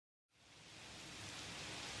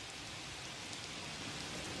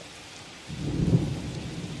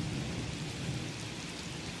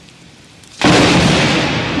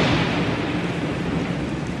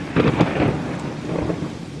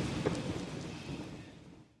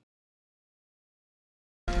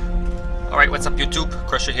Alright, what's up YouTube?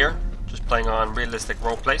 Crusher here. Just playing on realistic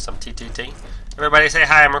roleplay, some TTT. Everybody say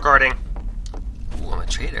hi, I'm recording. Ooh, I'm a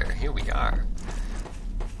traitor. Here we are.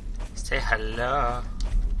 Say hello.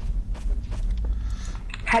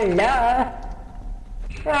 Hello.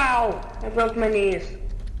 Wow, I broke my knees.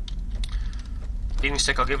 Beating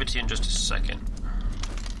stick, I'll give it to you in just a second.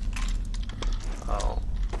 I'll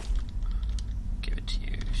give it to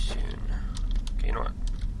you soon. Okay, you know what?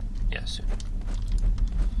 Yeah, soon.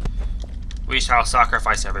 We shall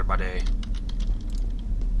sacrifice everybody.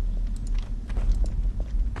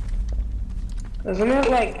 Isn't it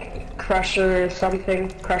like Crusher or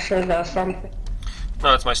something? Crusher or something?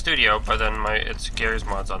 No, it's my studio, but then it's Gary's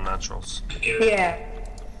mods on naturals. Yeah.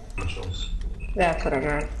 That's what I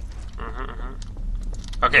meant.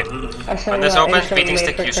 Okay, when this opens, beating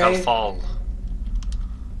stick, you shall fall.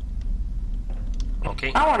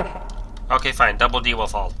 Okay? I wanna fall. Okay, fine. Double D will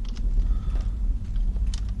fall.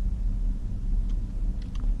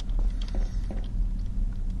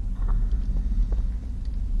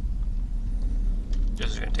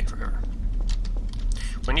 This is gonna take forever.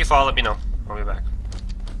 When you fall, let me know. I'll be back.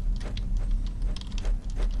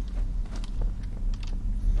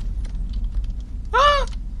 Ah!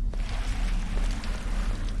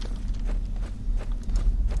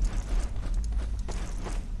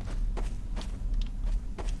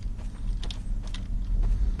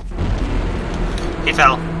 He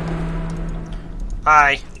fell.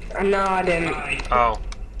 Hi. No, I didn't. Oh.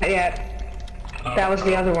 Yeah. That was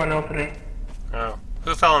the other one opening. Oh.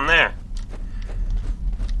 Who fell in there?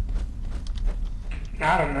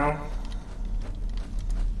 I don't know.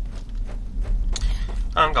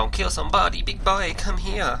 I'm gonna kill somebody. Big boy, come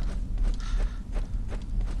here.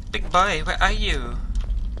 Big boy, where are you?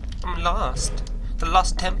 I'm lost. The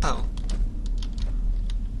lost tempo.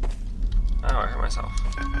 Oh, I hurt myself.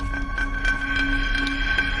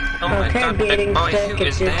 Oh my Okay, god, big boy, stick, who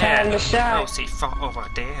it's is your there? time to shine. Oh, see, far over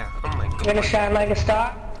there. Oh my god. You gonna shine like a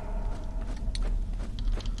star?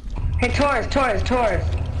 Hey, Taurus.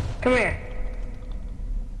 Come here.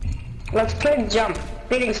 Let's play jump.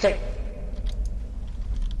 Beating stick.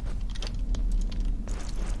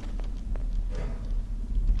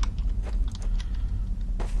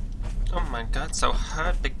 Oh my god, so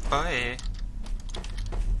hard, big boy.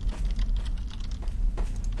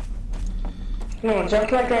 No,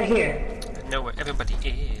 jump like right here. I know where everybody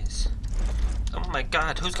is. Oh my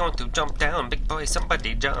god, who's going to jump down? Big boy,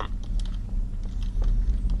 somebody jump.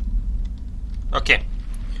 Okay,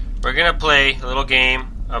 we're gonna play a little game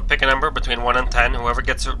of pick a number between 1 and 10. Whoever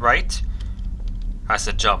gets it right has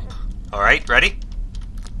to jump. Alright, ready?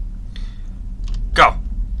 Go.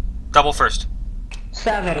 Double first.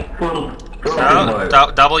 7. No,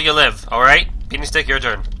 double you live. Alright? Beating stick, your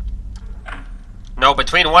turn. No,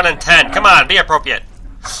 between 1 and 10. Come on, be appropriate.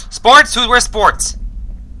 Sports? Where's sports?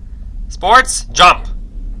 Sports? Jump.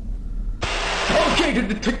 Okay, the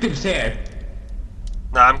detective's here.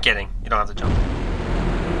 No, I'm kidding. You don't have to jump.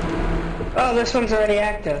 Oh, this one's already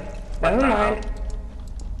active. Never mind.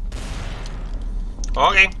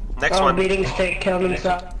 Okay, next one. Beating stick killed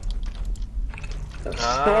himself.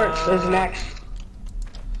 Sports is next.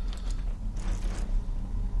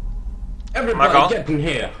 Everybody get in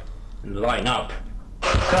here and line up.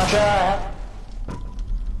 Gotcha.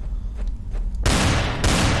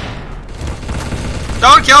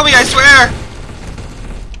 Don't kill me, I swear!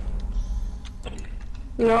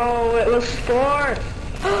 No, it was sports.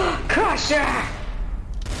 Crusher!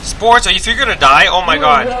 Sports, are you gonna die? Oh my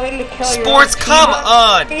god. Sports, come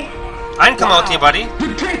on! I didn't come out to you, buddy.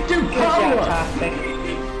 Detective Good job, power! Toxic.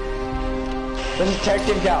 The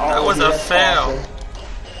detective got all That was of a you, fail. that's awesome.